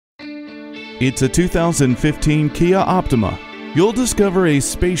It's a 2015 Kia Optima. You'll discover a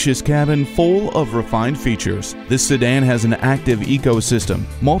spacious cabin full of refined features. This sedan has an active ecosystem,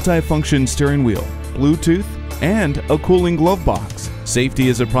 multi-function steering wheel, Bluetooth, and a cooling glove box. Safety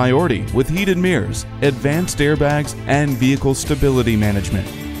is a priority with heated mirrors, advanced airbags, and vehicle stability management.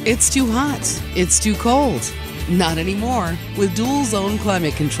 It's too hot. It's too cold. Not anymore with dual zone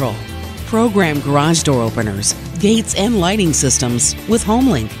climate control. Programmed garage door openers, gates, and lighting systems with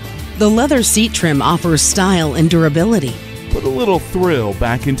HomeLink. The leather seat trim offers style and durability. Put a little thrill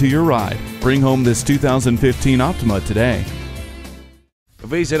back into your ride. Bring home this 2015 Optima today.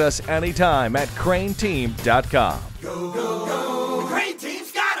 Visit us anytime at crainteam.com.